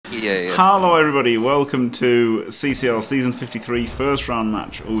Yeah. Hello everybody, welcome to CCL Season 53 first round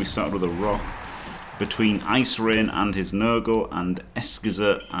match. Oh, we started with a rock between Icerain and his Nurgle and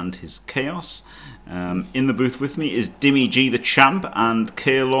Eskizer and his Chaos. In the booth with me is Dimmy G the Champ and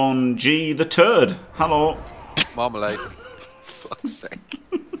Caolan G the Turd. Hello. Marmalade. Fuck's sake.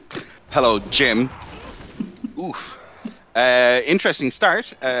 Hello, Jim. Oof. Interesting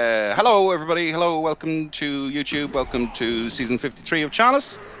start. Hello, everybody. Hello, welcome to YouTube. Welcome to Season 53 of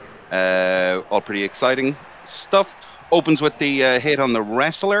Chalice. All pretty exciting stuff. Opens with the hit on the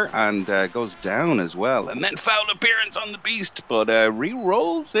Wrestler and goes down as well. And then foul appearance on the Beast, but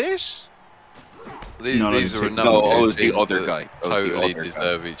re-rolls it. These are another no, two it was the teams other that guy. Totally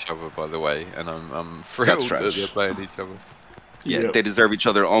deserve each other, by the way, and I'm thrilled that they're playing each other. Yeah, yep. They deserve each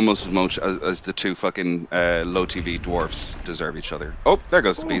other almost as much as the two fucking low TV dwarfs deserve each other. Oh, there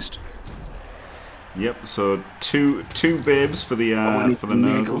goes the Beast. Yep. So two babes for the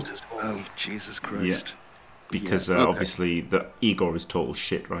Nurgle as well. Jesus Christ. Yeah. Because obviously the Igor is total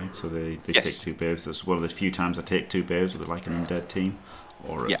shit, right? So they take two babes. That's one of the few times I take two babes with like an undead team,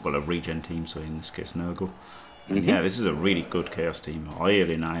 or well, a regen team. So in this case, Nurgle. And yeah, this is a really good Chaos team. A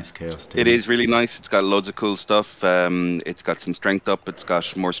really nice Chaos team. It is really nice. It's got loads of cool stuff. It's got some strength up. It's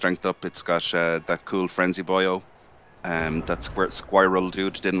got more strength up. It's got that cool Frenzy Boyo. That Squirrel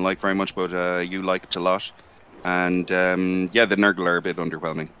dude didn't like very much, but you liked a lot. And yeah, the Nurgle are a bit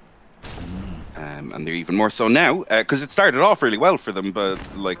underwhelming. And they're even more so now, because it started off really well for them, but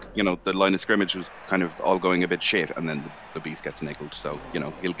like, you know, the line of scrimmage was kind of all going a bit shit, and then the Beast gets niggled. So, you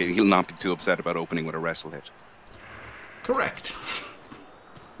know, he'll not be too upset about opening with a wrestle hit. Correct.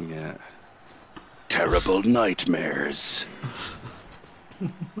 Yeah. Terrible nightmares.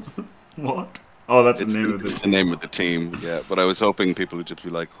 What? Oh, that's it's the name of the name of the team. Yeah, but I was hoping people would just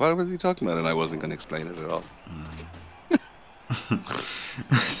be like, "What was he talking about?" And I wasn't going to explain it at all.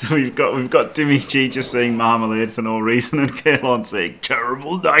 So we've got Dimmy G just saying marmalade for no reason, and Caolan saying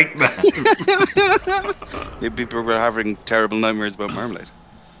terrible nightmare. Maybe people were having terrible nightmares about marmalade.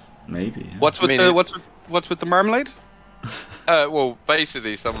 Maybe. Yeah. What's with the marmalade? Well,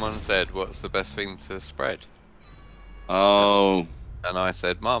 basically, someone said, "What's the best thing to spread?" Oh. And I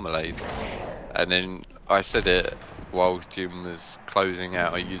said marmalade, and then I said it while Jim was closing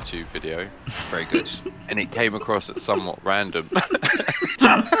out a YouTube video. Very good. And it came across as somewhat random.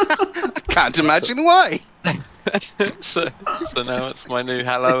 Can't imagine why. so now it's my new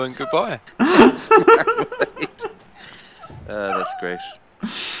hello and goodbye. That's great.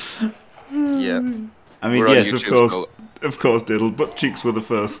 Yeah. I mean, yes, of course, Diddle. Butt cheeks were the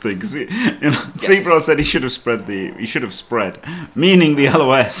first thing. Cause Zebra said he should have spread, meaning the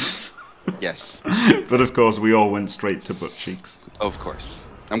LOS. Yes. But of course, we all went straight to butt cheeks. Of course.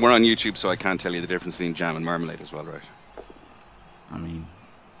 And we're on YouTube, so I can't tell you the difference between jam and marmalade as well, right? I mean,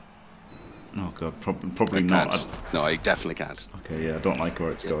 oh god, probably not. No, I definitely can't. Okay, yeah, I don't like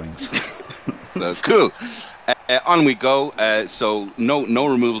where it's going. So it's cool. On we go. So no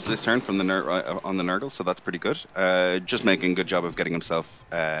removals this turn from the on the Nurgle, so that's pretty good. Just making a good job of getting himself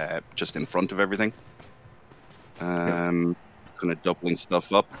just in front of everything. Kind of doubling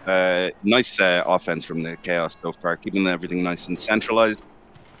stuff up. Nice offense from the Chaos so far, keeping everything nice and centralized.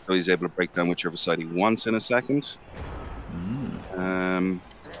 So he's able to break down whichever side he wants in a second.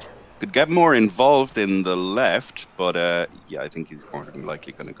 Could get more involved in the left, but yeah, I think he's more than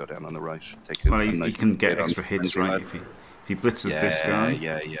likely going to go down on the right. He can get extra hits, right? If he blitzes this guy.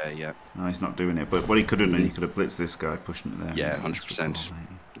 Yeah. No, he's not doing it. But what he could have done, he could have blitzed this guy, pushing it there. Yeah, 100%.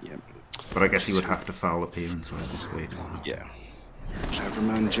 Yeah. But I guess he would have to foul appearance, whereas this way doesn't have to. Yeah. Clever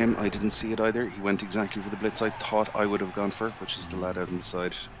man, Jim. I didn't see it either. He went exactly for the blitz I thought I would have gone for, which is the lad out on the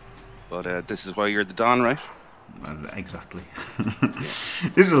side. But this is why you're the Don, right? Exactly. This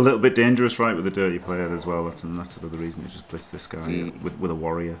is a little bit dangerous, right, with a dirty player as well. That's another reason to just blitz this guy with a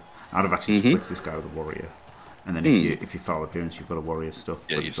warrior. I'd have actually just blitzed this guy with a warrior, and then if you foul appearance, you've got a warrior stuff.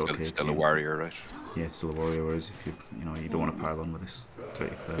 Yeah, you're still a warrior, right? Yeah, it's still a warrior. Whereas if you don't want to pile on with this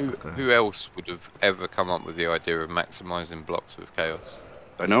dirty player. Who else would have ever come up with the idea of maximising blocks with Chaos?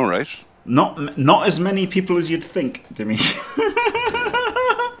 I know, right? Not as many people as you'd think, Dimmy.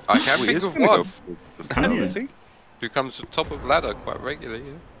 I can think of one. Can you? Who comes to the top of ladder quite regularly.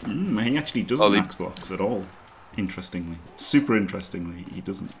 Yeah. He actually doesn't max blocks at all. Interestingly, super interestingly, he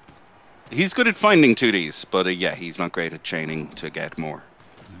doesn't. He's good at finding 2Ds, but yeah, he's not great at chaining to get more.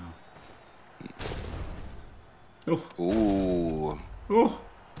 No. Ooh. Oh,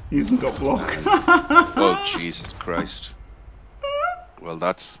 he hasn't got block. Oh, Jesus Christ. Well,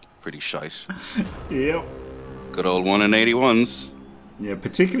 that's pretty shite. Yep. Good old 1 in 81s. Yeah,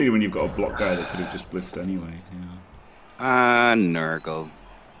 particularly when you've got a block guy that could have just blitzed anyway. Yeah. Ah, Nurgle.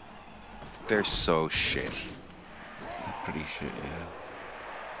 They're so shit. They're pretty shit, yeah.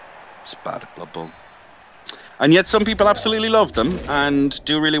 It's bad at Blood Bowl. And yet some people absolutely love them and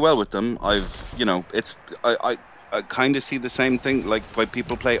do really well with them. I kind of see the same thing. Like when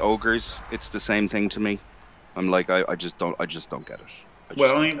people play ogres, it's the same thing to me. I'm like, I just don't get it.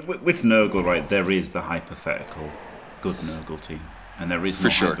 Well, I mean, with Nurgle, right, there is the hypothetical good Nurgle team. And there is no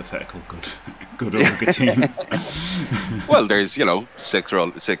hypothetical good ogre team. Well, there's, six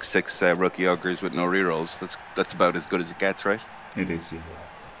rookie ogres with no rerolls. That's about as good as it gets, right? It is, yeah.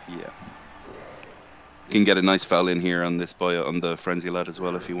 Yeah. You can get a nice foul in here on this boy, on the Frenzy lad as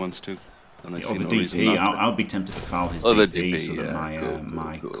well if he wants to. And the DP, I'll be tempted to foul his DP so that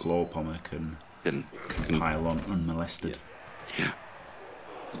my claw pommer can pile on unmolested. Yeah.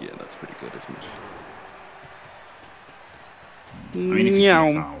 Yeah, that's pretty good, isn't it? I mean, if he's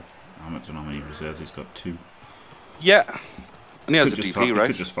going to foul, I don't know how many reserves he's got. 2. Yeah. And he has a DP, right? He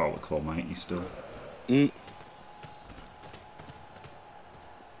could just foul the claw mighty still.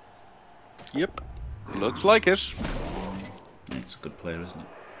 Yep. Looks like it. It's a good player, isn't it?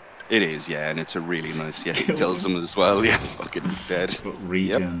 It is, yeah, and it's a really nice. Yeah, he kills him as well. Yeah, fucking dead. But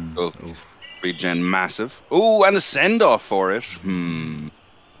regens. Yep. Oh, regen massive. Oh, and a send off for it.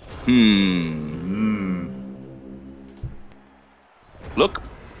 Look,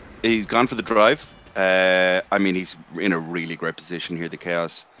 he's gone for the drive. I mean, he's in a really great position here. The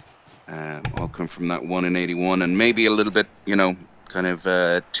Chaos all come from that 1 in 81, and maybe a little bit, kind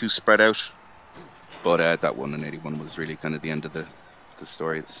of too spread out. But that 1 in 81 was really kind of the end of the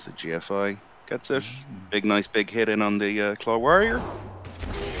story. This is a GFI. Gets it. Nice big hit in on the Claw Warrior.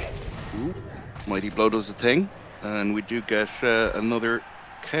 Ooh. Mighty Blow does the thing. And we do get another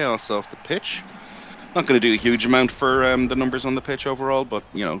Chaos off the pitch. Not going to do a huge amount for the numbers on the pitch overall, but,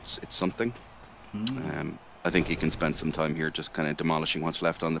 it's something. I think he can spend some time here just kind of demolishing what's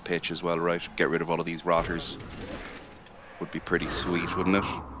left on the pitch as well, right? Get rid of all of these rotters. Would be pretty sweet, wouldn't it?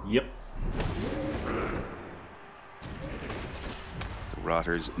 Yep. The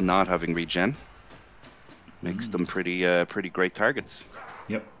rotters not having regen makes them pretty great targets.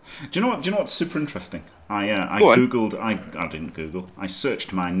 Yep. Do you know what's super interesting? I googled. I didn't Google. I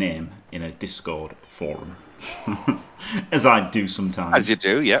searched my name in a Discord forum, as I do sometimes. As you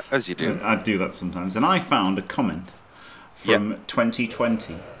do, yeah, as you do. I do that sometimes, and I found a comment from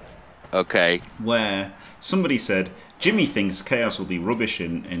 2020. Okay. Where somebody said Jimmy thinks Chaos will be rubbish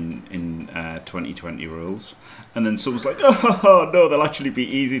in 2020 rules, and then someone's like, oh no, they'll actually be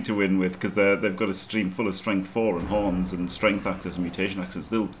easy to win with because they've got a stream full of strength 4 and horns and strength accents and mutation accents.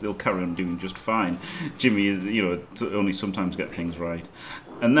 They'll carry on doing just fine. Jimmy is only sometimes get things right,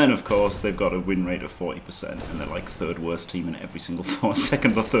 and then of course they've got a win rate of 40%, and they're like third worst team in every single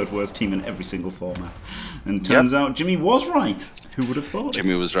second or third worst team in every single format. And turns out Jimmy was right. Who would have thought?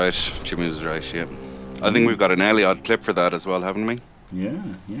 Jimmy was right. Jimmy was right. Yeah. I think we've got an Eliod clip for that as well, haven't we? Yeah,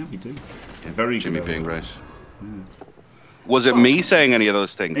 we do. Very Jimmy good. being right. Yeah. Was it me saying any of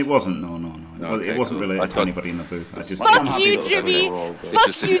those things? It wasn't. No. Okay, it wasn't related to anybody in the booth. Fuck you, Jimmy!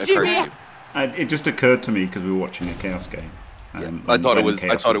 Fuck you, Jimmy! It just occurred to me because we were watching a Chaos game. I thought it was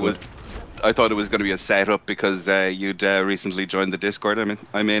going to be a setup because you'd recently joined the Discord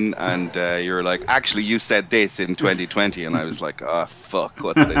I'm in, and you were like, actually, you said this in 2020, and I was like, oh fuck,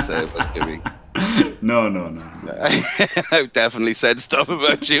 what did I say about Jimmy? No. I definitely said stuff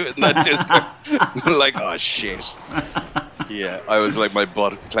about you in that Discord. Like, oh shit. Yeah, I was like, my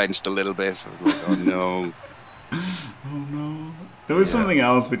butt clenched a little bit. I was like, oh no. Oh no. There was something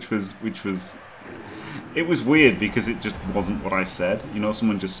else which was. It was weird because it just wasn't what I said.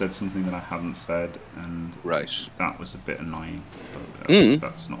 Someone just said something that I hadn't said, and that was a bit annoying. But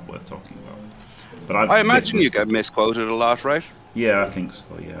that's not worth talking about. But I imagine you get misquoted a lot, right? Yeah, I think so.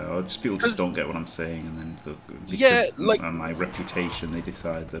 Yeah, or just people just don't get what I'm saying, and then because my reputation, they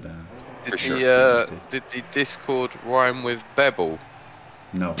decide that. Did the Discord rhyme with Bebble?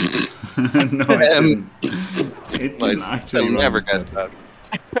 No, no, it didn't actually. I'll never get that.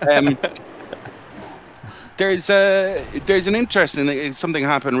 There's an interesting something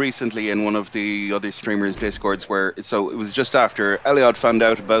happened recently in one of the other streamers' Discords where it was just after Eliod found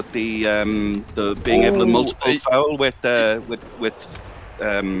out about the being able to multiple foul with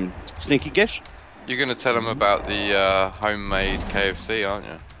Sneaky Git. You're gonna tell him about the homemade KFC, aren't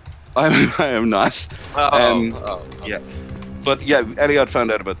you? I am not. Yeah, but yeah, Eliod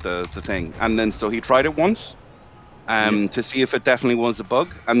found out about the thing, and then so he tried it once. To see if it definitely was a bug,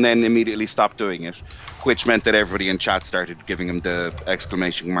 and then immediately stopped doing it, which meant that everybody in chat started giving him the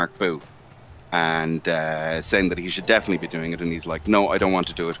exclamation mark boo, and saying that he should definitely be doing it, and he's like, no, I don't want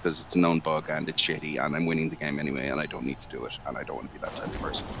to do it because it's a known bug and it's shitty and I'm winning the game anyway and I don't need to do it and I don't want to be that type of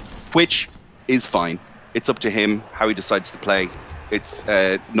person. Which is fine. It's up to him how he decides to play. It's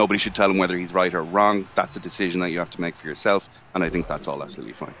nobody should tell him whether he's right or wrong. That's a decision that you have to make for yourself, and I think that's all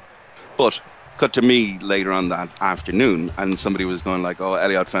absolutely fine. But cut to me later on that afternoon, and somebody was going like, "Oh,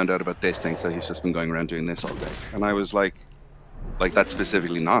 Elliot found out about this thing, so he's just been going around doing this all day." And I was like that's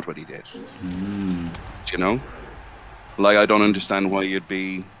specifically not what he did. You know, like I don't understand why you'd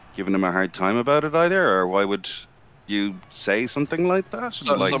be giving him a hard time about it either, or why would you say something like that?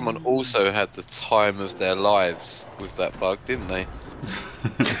 So like, someone also had the time of their lives with that bug, didn't they?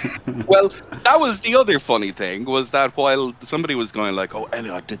 Well, that was the other funny thing, was that while somebody was going like, "Oh,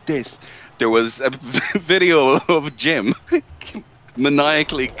 Elliot did this," there was a video of Jim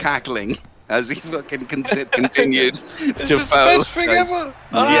maniacally cackling as he fucking continued to foul. Best thing ever.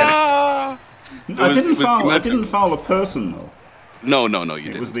 Yeah. I didn't foul a person though. No, you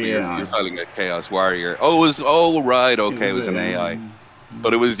didn't. Was the you're AI. fouling a Chaos Warrior. Oh, right, okay, it was an AI.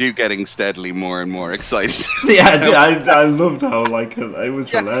 But it was you getting steadily more and more excited. Yeah, I loved how like it was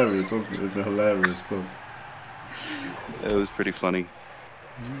hilarious, wasn't it? It was a hilarious book. It was pretty funny.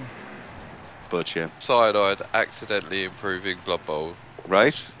 But yeah. Side-eyed, accidentally improving Blood Bowl.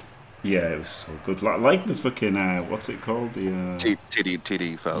 Right? Yeah, it was so good. Like the fucking what's it called? The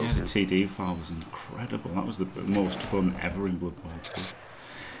TD files. yeah, the TD file was incredible. That was the most fun ever in Blood Bowl 2.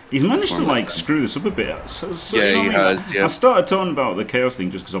 He's managed to like screw this up a bit. So, Yeah, you know he what I mean? has, yeah. I started talking about the Chaos thing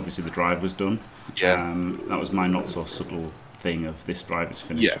just because obviously the drive was done. Yeah. That was my not so subtle thing of this drive is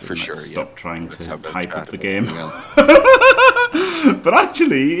finished. Yeah, for and sure. let's Yeah. Stop trying Let's to have that hype chat up the about game. something else. But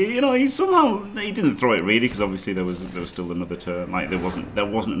actually, you know, he didn't throw it really because obviously there was still another turn. Like there wasn't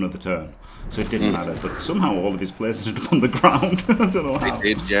another turn, so it didn't matter. But somehow all of his players ended up on the ground. I don't know how.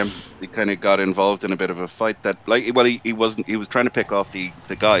 He did, yeah. He kind of got involved in a bit of a fight that, like, well, he was trying to pick off the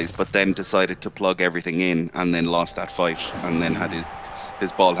guys, but then decided to plug everything in and then lost that fight, and then had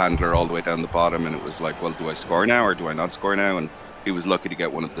his ball handler all the way down the bottom, and it was like, well, do I score now or do I not score now? And he was lucky to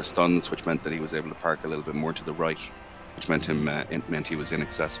get one of the stuns, which meant that he was able to park a little bit more to the right, which meant he was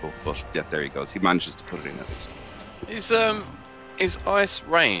inaccessible. But yeah, there he goes. He manages to put it in at least. Is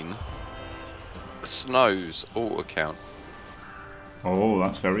Icerain Snow's auto count? Oh,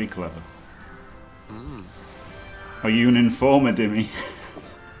 that's very clever. Are you an informer, Dimmy?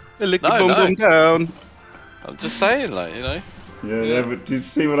 Lick your bum down. I'm just saying, like, you know. Yeah, but did you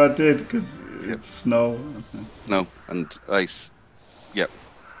see what I did? Because it's snow. Snow and ice. Yep.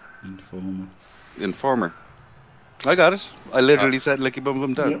 Informer. I got it. I literally said lick your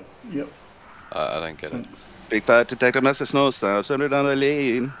bum down. Yep. I don't get Thanks. Big bad detective master snow star, turn it down a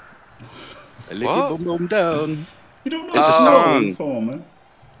lane. I lick your bum down. You don't know It's a Snow, song. Informer?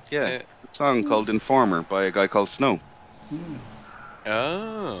 Yeah, it's a song called Informer by a guy called Snow. it.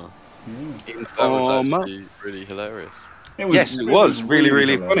 Oh. Yeah. That was Informer. actually really hilarious. Yes, it was really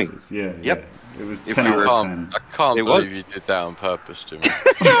funny. hilarious. Yeah. Yep. It was If 10 we out were- of 10. I can't It believe was. you did that on purpose, Jimmy.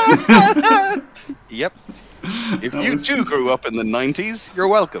 Yep. If you too grew up in the 90s, you're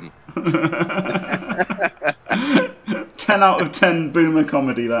welcome. 10 out of 10 boomer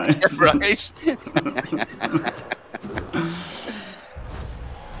comedy, that is. Right?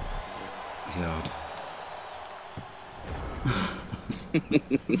 God.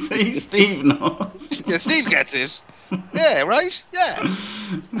 See, Steve knows. Yeah, Steve gets it. Yeah, right? Yeah.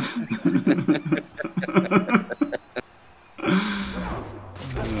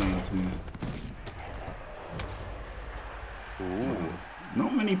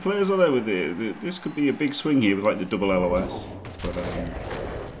 Not many players are there with it. This could be a big swing here with like the double LOS. But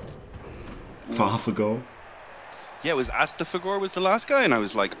Farfago. Yeah, it was Astafagor was the last guy, and I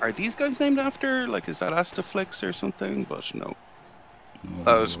was like, are these guys named after, like, is that Astaflix or something? But no.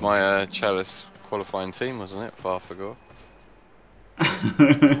 That was my Chalice qualifying team, wasn't it? Farfagor.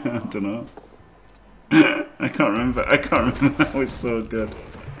 I don't know. I can't remember. That was so good.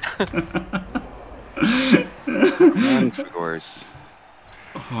 Fagors.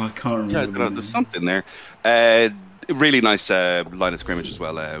 Oh, I can't remember. Yeah, I don't know, there's something there. Really nice line of scrimmage as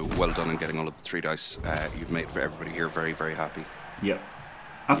well. Well done in getting all of the 3 dice. You've made for everybody here very, very happy. Yep.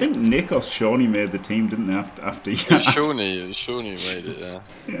 I think Nick or Shawnee made the team, didn't they? After Shawnee made it,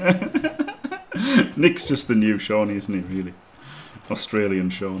 yeah. Nick's just the new Shawnee, isn't he? Really, Australian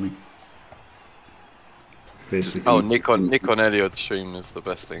Shawnee. Basically. Oh, Nick on Elliot's stream is the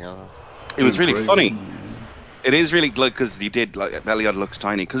best thing ever. It was really great, funny. wasn't it? It is really, like, because he did, like, Elliot looks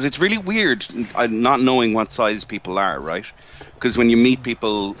tiny. Because it's really weird not knowing what size people are, right? Because when you meet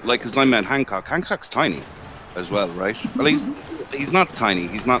people, like, because I met Hancock. Hancock's tiny as well, right? Well, he's not tiny.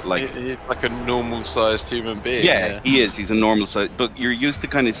 He's not like... He's like a normal-sized human being. Yeah, he is. He's a normal size. But you're used to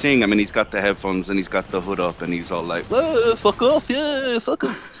kind of seeing him, and he's got the headphones, and he's got the hood up, and he's all like, "Whoa, fuck off, yeah, fuck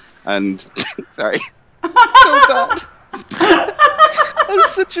us." And sorry, so bad.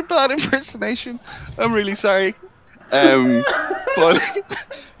 That's such a bad impersonation. I'm really sorry. But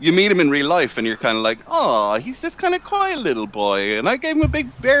you meet him in real life, and you're kind of like, oh, he's this kind of quiet little boy, and I gave him a big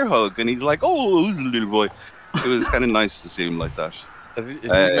bear hug, and he's like, oh, who's a little boy? It was kind of nice to see him like that. Have you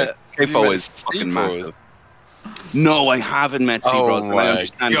met Kfo is fucking massive. No, I haven't met Seabros, but I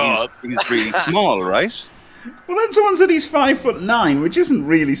understand he's really small, right? Well, then someone said he's 5'9", which isn't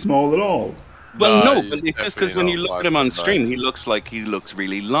really small at all. Well, no, but it's just because when you look at him on stream, he looks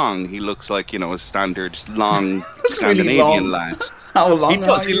really long. He looks like, you know, a standard long Scandinavian lad. How long he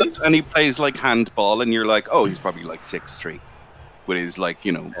does. He looks, and he plays like handball, and you're like, oh, he's probably like 6'3". But he's like,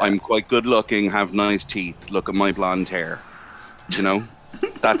 you know, I'm quite good looking, have nice teeth, look at my blonde hair. You know,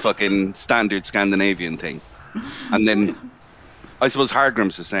 that fucking standard Scandinavian thing. And then, I suppose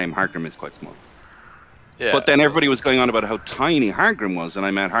Hargrim's the same. Hargrim is quite small. Yeah. But then everybody was going on about how tiny Hargrim was, and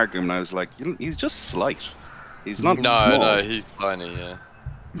I met Hargrim, and I was like, he's just slight. He's not small. No, he's tiny, yeah.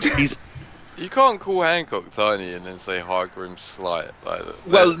 You can't call Hancock tiny and then say Hargrim's slight.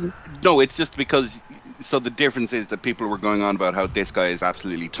 Well, no, it's just because... So the difference is that people were going on about how this guy is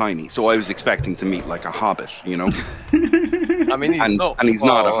absolutely tiny. So I was expecting to meet like a hobbit, you know? I mean, he's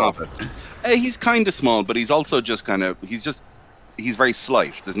not a hobbit. He's kind of small, but he's also just kind of... He's very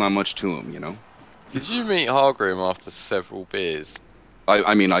slight. There's not much to him, you know? Did you meet Hargrim after several beers?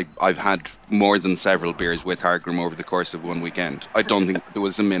 I mean, I've had more than several beers with Hargrim over the course of one weekend. I don't think there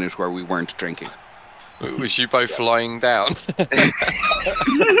was a minute where we weren't drinking. Was you both lying down? I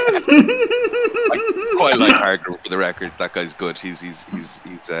quite like Hargrim, for the record. That guy's good.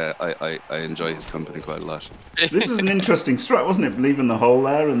 I enjoy his company quite a lot. This is an interesting strat, wasn't it? Leaving the hole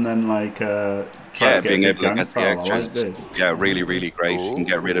there and then like being able to get the extras. Yeah, really, really great. You can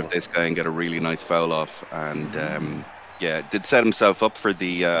get rid of this guy and get a really nice foul off. And did set himself up for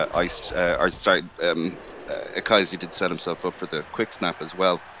the Icerain did set himself up for the quick snap as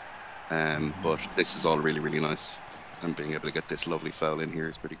well. But this is all really, really nice. And being able to get this lovely foul in here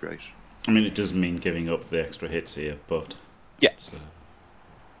is pretty great. I mean, it does mean giving up the extra hits here, but it's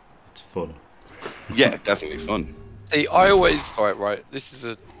fun. Yeah, definitely fun. See, I always... Right, this is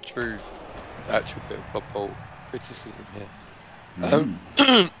a true, actual bit of Blood Bowl criticism here.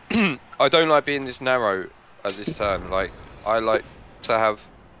 I don't like being this narrow at this turn. Like, I like to have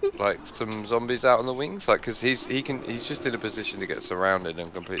like some zombies out on the wings, like, because he's just in a position to get surrounded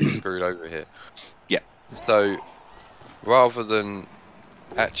and completely screwed over here. Yeah. So rather than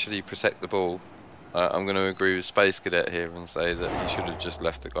actually protect the ball, I'm going to agree with Space Cadet here and say that he should have just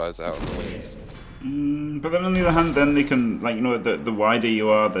left the guys out on the wings. But then on the other hand, then they can, like, you know, the wider you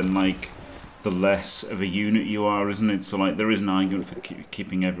are, then like the less of a unit you are, isn't it? So like there is an argument for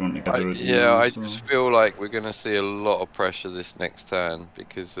keeping everyone together. I just feel like we're going to see a lot of pressure this next turn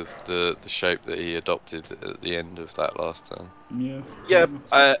because of the shape that he adopted at the end of that last turn. Yeah.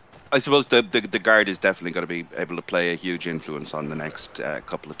 I suppose the guard is definitely going to be able to play a huge influence on the next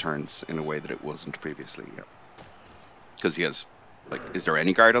couple of turns in a way that it wasn't previously. Yeah. Because he has, like, is there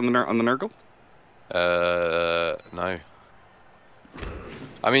any guard on the Nurgle? No.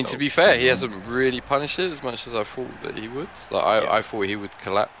 I mean, to be fair, he hasn't really punished it as much as I thought that he would. Like, I thought he would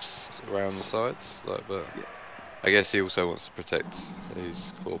collapse around the sides, like, but I guess he also wants to protect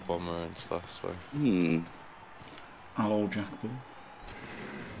his core bomber and stuff. So. Hello, Jack Bull.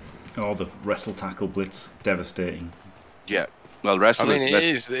 Oh, the wrestle tackle blitz, devastating. Yeah, well, wrestle. I mean, it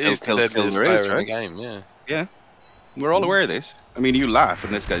is the deadliest player in the game. Yeah. Yeah, we're all aware of this. I mean, you laugh,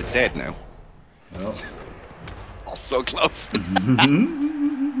 and this guy's dead now. Well. Oh, so close.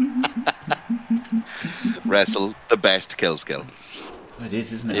 Wrestle, the best kill skill. It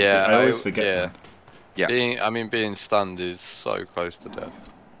is, isn't it? Yeah, I always forget that. Yeah. Being stunned is so close to death.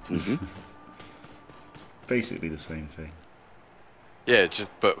 Basically the same thing. Yeah,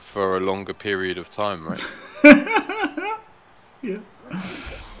 but for a longer period of time, right? Yeah.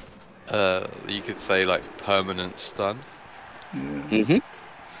 You could say like permanent stun. Yeah.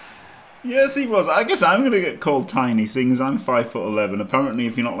 Yes, he was. I guess I'm gonna get called tiny, seeing as I'm 5'11". Apparently,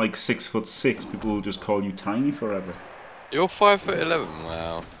 if you're not like 6'6", people will just call you tiny forever. You're 5'11".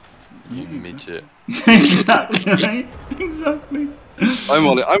 Wow, you midget. Exactly. Right? Exactly. I'm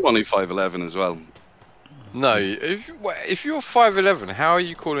only 5'11" as well. No, if you're 5'11", how are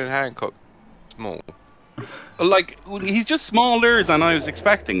you calling Hancock small? Like, he's just smaller than I was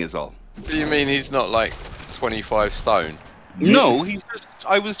expecting, is all. Do you mean he's not like 25 stone? No,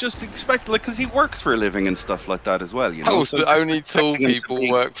 I was just expecting, like, because he works for a living and stuff like that as well, you know. Oh, so only tall people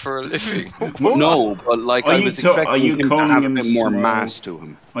work for a living. No, but like I was expecting him to have a bit more mass to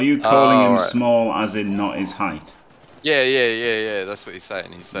him. Are you calling him small as in not his height? Yeah. That's what he's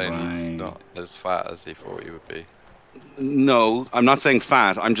saying. He's saying he's Right. not as fat as he thought he would be. No, I'm not saying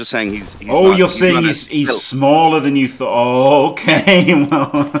fat. I'm just saying he's Oh, not, you're saying not he's smaller than you thought. Oh, okay.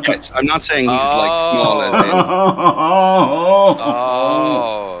 Well. Yes, I'm not saying he's like small as in.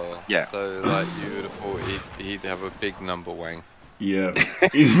 Oh. Yeah. So like you would have thought he'd have a big number wang. Yeah.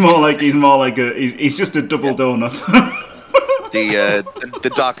 He's more like he's just a double donut.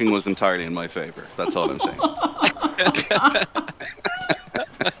 The docking was entirely in my favor. That's all I'm saying.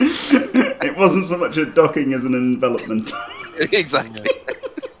 It wasn't so much a docking as an envelopment. Exactly.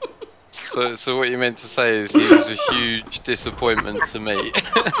 So what you meant to say is he was a huge disappointment to me.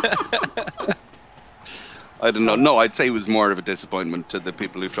 I don't know. No, I'd say it was more of a disappointment to the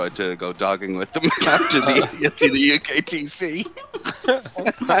people who tried to go dogging with them after the UKTC.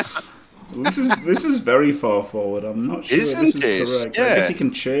 This is very far forward. I'm not sure Isn't this is it? correct. Yeah. I guess he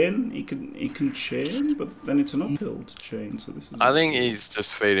can chain. He can chain, but then it's an uphill to chain. So this is. I think he's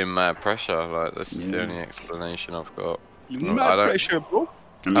just feeling mad pressure. Like this is the Yeah. only explanation I've got. Mad pressure, bro.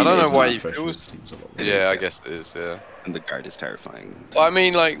 I don't it know is why mad he pressure, feels. it's a lot It worse. Yeah, is, I yeah. guess it is. Yeah. And the guard is terrifying. I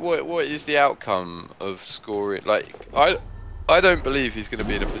mean, like, what is the outcome of scoring? Like, I don't believe he's going to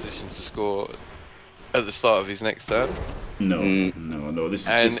be in a position to score at the start of his next turn. No, no. This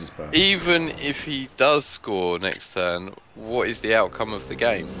And is bad. even if he does score next turn, what is the outcome of the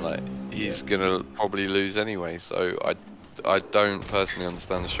game? Like, he's gonna probably lose anyway. So I don't personally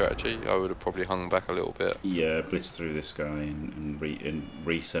understand the strategy. I would have probably hung back a little bit. Yeah, blitz through this guy and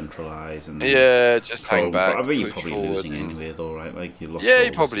re-centralize and. Yeah, just hang probe. back. I bet you're push probably forward losing and- anyway, though, right? Like you lost. Yeah, all he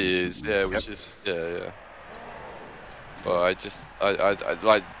this probably distance is. and- Yeah, which is yeah. But I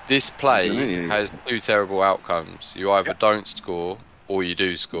like this play Yeah. has two terrible outcomes. You either don't score or you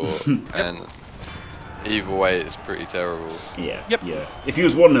do score, and either way, it's pretty terrible. Yeah. Yep. Yeah. If he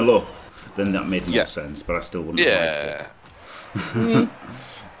was 1-0 up, then that made more Yeah. sense. But I still wouldn't. Have liked Yeah. it.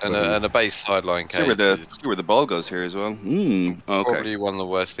 And a base sideline See cage where the ball goes here as well. Okay. probably one of the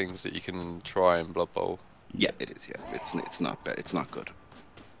worst things that you can try in Blood Bowl. Yeah, it is. Yeah, it's not bad. It's not good.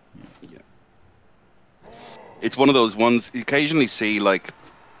 Yeah. It's one of those ones you occasionally see, like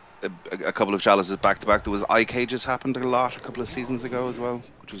a couple of chalices back to back. There was eye cages happened a lot a couple of seasons ago as well,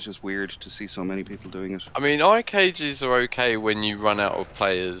 which was just weird to see so many people doing it. I mean, eye cages are okay when you run out of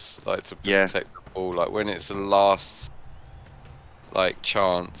players, like to Yeah. protect the ball, like when it's the last like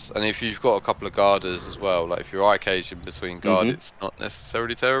chance, and if you've got a couple of guarders as well, like if you're eye caged in between guard, it's not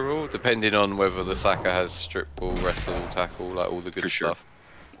necessarily terrible, depending on whether the sacker has strip ball, wrestle, tackle, like all the good For sure. stuff.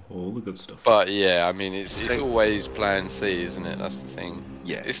 All the good stuff. But yeah, I mean, it's Okay. always plan C, isn't it? That's the thing.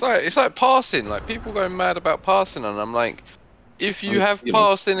 Yeah. It's like passing. Like people going mad about passing, and I'm like, if you have you know.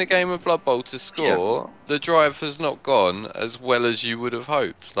 passed in a game of Blood Bowl to score, the drive has not gone as well as you would have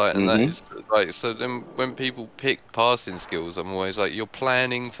hoped. Like, and that is like, so then when people pick passing skills, I'm always like, you're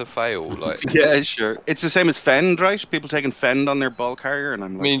planning to fail. Like, Yeah, sure. It's the same as fend, right? People taking fend on their ball carrier, and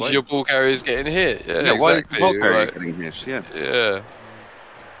I'm like, means why? your ball carrier is getting hit. Yeah, Yeah, why is the exactly. ball carrier Like, getting hit? Yeah. yeah.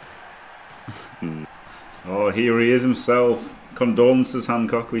 Oh, here he is himself. Condolences,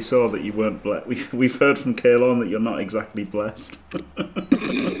 Hancock. We saw that you weren't blessed. We've heard from Caolan that you're not exactly blessed.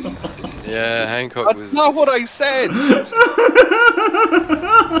 Yeah, Hancock That's was. not what I said.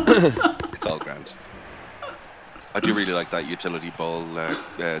 It's all grand. I do really like that utility ball.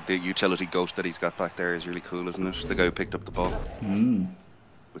 The utility ghost that he's got back there is really cool, isn't it? The guy who picked up the ball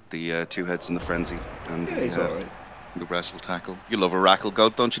with the two heads and the frenzy and Yeah, he's alright. the wrestle tackle. You love a rackle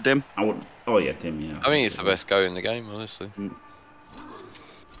goat, don't you, Dim? I would. Oh yeah, Tim. Yeah. I think it's the best go in the game, honestly. Oh,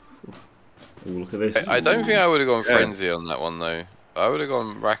 look at this. I don't think I would have gone Yeah. frenzy on that one though. I would have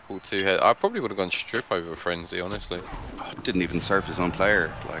gone rackle two head. I probably would have gone strip over frenzy, honestly. Oh, didn't even surf his own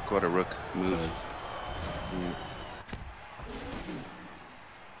player. Like, what a rook move.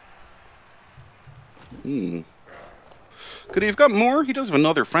 Could he have got more? He does have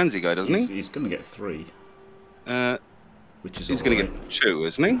another frenzy guy, doesn't he? He's going to get 3, which is. He's going to alright. get 2,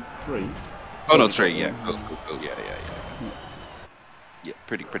 isn't he? 3. Oh no, 3. Yeah, cool. Yeah. Yeah,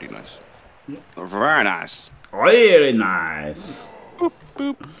 pretty nice. Yeah. Oh, very nice. Really nice.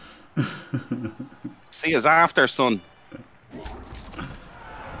 Boop. See us after, son.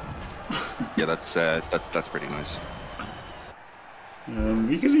 Yeah, that's pretty nice.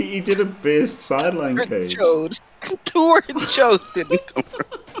 Because he did a based sideline cage. Chode. The word chode didn't come from.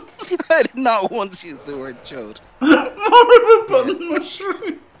 I did not once use the word chode. More of a button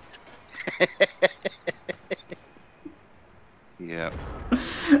mushroom. Yeah.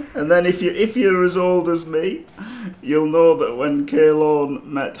 And then if you're as old as me, you'll know that when Caolan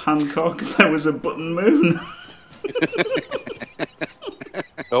met Hancock, there was a button moon.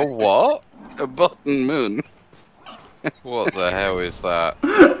 Oh what? A button moon. What the hell is that?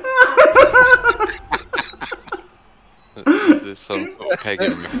 There's some sort of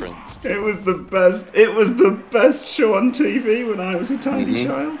pegging reference. It was the best. It was the best show on TV when I was a tiny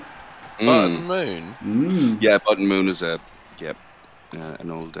child. Button Moon. Yeah, Button Moon is an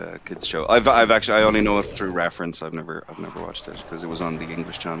old kids show. I only know it through reference. I've never watched it because it was on the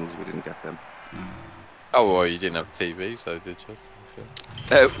English channels. We didn't get them. Oh well, you didn't have TV, so did you?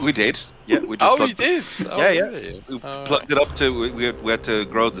 We did. Yeah, we just. Oh, plugged you did. it. Oh, Yeah, really? We plugged it up to. We had to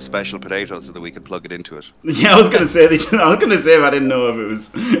grow the special potato so that we could plug it into it. Yeah, I was gonna say. I was gonna say if I didn't know if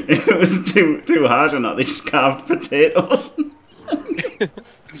it was too hard or not. They just carved potatoes.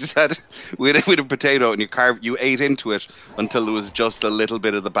 We had a potato and you ate into it until there was just a little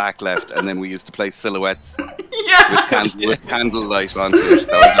bit of the back left, and then we used to play silhouettes with candlelight onto it.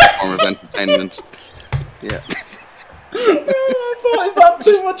 That was our form of entertainment. Yeah. I thought, is that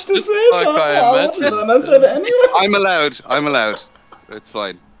too much to say? So I said it anyway. I'm allowed. It's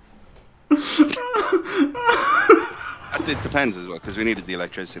fine. It depends as well, because we needed the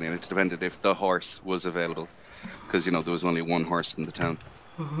electricity, and it depended if the horse was available, because there was only one horse in the town.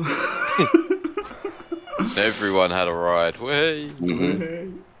 Everyone had a ride. Way.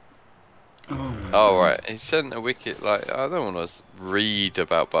 Oh right, he sent a wicket. Like, I don't want to read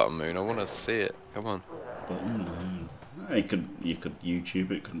about Button Moon. I want to see it. Come on. Button Moon. You could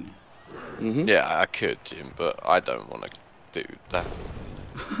YouTube it, couldn't you? Yeah, I could, Jim, but I don't want to do that.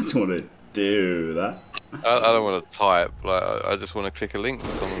 I don't want to do that. I don't want to type. Like, I just want to click a link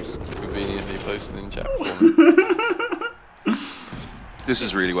that someone's conveniently posted in chat for me. This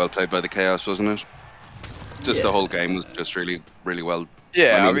is really well played by the Chaos, wasn't it? Just the whole game was just really, really well.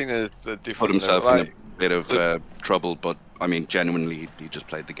 Yeah, I mean, there's a different. Put himself in a bit of trouble, but I mean, genuinely, he just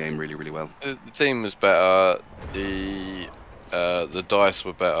played the game really, really well. The team was better. The dice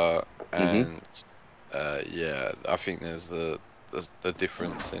were better, and yeah, I think there's the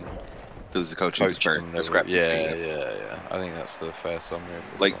difference in. Because the coaching was better. Yeah. I think that's the fair summary of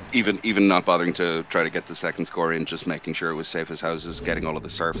this like one. even not bothering to try to get the second score in, just making sure it was safe as houses, getting all of the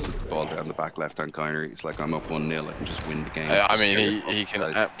serfs with the ball down the back left-hand corner. He's like, I'm up 1-0, I can just win the game. I mean, he can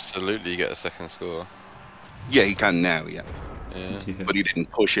absolutely get a second score. Yeah, he can now. Yeah. Yeah. But he didn't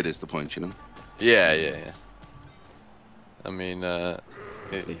push it, is the point, Yeah. I mean,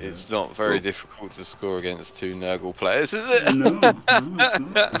 it's not very difficult to score against two Nurgle players, is it? No, it's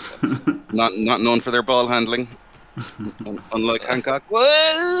not. Not known for their ball handling, unlike Hancock.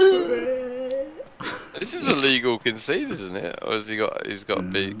 This is a legal concede, isn't it? Or has he's got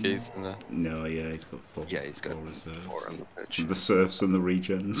big keys in there? No, yeah, he's got four. Yeah, he's got reserves. 4 on the pitch. The serfs and the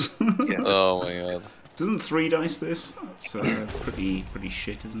regens. Yeah. Oh my god. Doesn't 3 dice this? That's pretty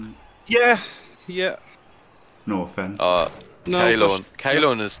shit, isn't it? Yeah. No offense. No,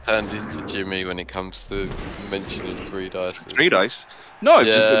 Caolan has turned into Jimmy when it comes to mentioning 3 dice. 3 dice? No,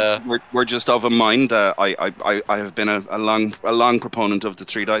 we're just of a mind. I have been a long proponent of the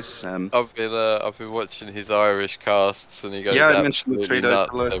 3 dice. I've been watching his Irish casts, and he goes I mentioned the 3 dice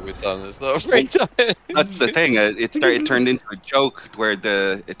every time there's not 3 dice. That's the thing. It turned into a joke where it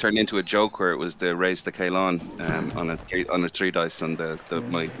was the raise the Caolan on a 3 dice, and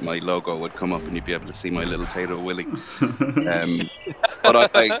my logo would come up, and you'd be able to see my little Tato Willy.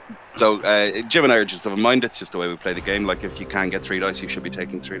 But Jim and I are just of a mind. It's just the way we play the game. Like, if you can get 3 dice, you should be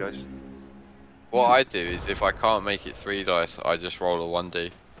taking 3 dice. What I do is, if I can't make it 3 dice, I just roll a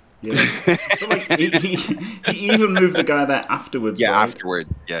 1D. Yeah. But like, he even moved the guy there afterwards. Yeah, right?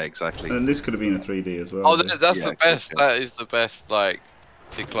 afterwards. Yeah, exactly. And this could have been a 3D as well. Oh, that's the best. That is the best, like,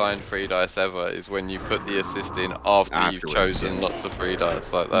 declined 3 dice ever, is when you put the assist in after you've chosen not to 3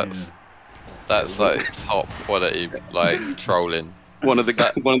 dice. Like, that's like top quality, like, trolling. One of the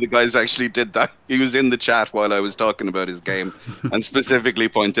guys actually did that. He was in the chat while I was talking about his game, and specifically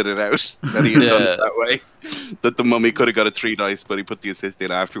pointed it out that he had done it that way. That the mummy could have got a 3 dice, but he put the assist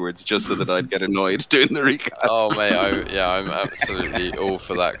in afterwards just so that I'd get annoyed doing the recast. Oh mate, I'm absolutely all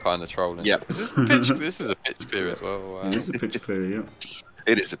for that kind of trolling. Yeah. This is a pitch clear as well. Wow. It is a pitch clear, yeah.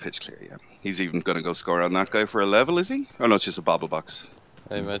 It is a pitch clear, yeah. He's even going to go score on that guy for a level, is he? Oh no, it's just a bobble box.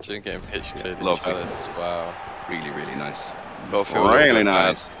 I imagine getting pitch cleared in Lovely. challenge. Wow. Really, really nice. Really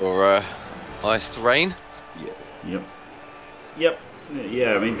nice. For Icerain. Yep.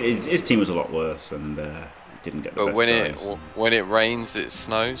 Yeah, I mean, his team was a lot worse, and didn't get the But best guys. when it rains, it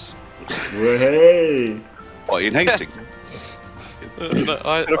snows. Hey! Oh, in Hastings.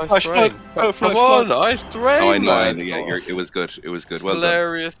 Icerain. Come on, Icerain. Oh, I know. Yeah, it was good. It was good. Well done.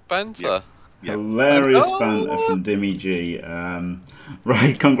 Hilarious banter. Yeah. Hilarious banter from Dimmy G.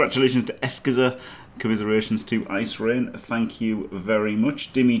 Right, congratulations to Eskizer. Commiserations to Icerain. Thank you very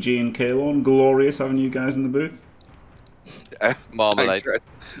much. Dimmy G and Caolan, glorious having you guys in the booth. Marmalade.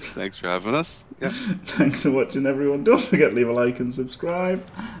 Thanks for having us. Yeah. Thanks for watching, everyone. Don't forget to leave a like and subscribe,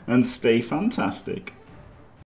 and stay fantastic.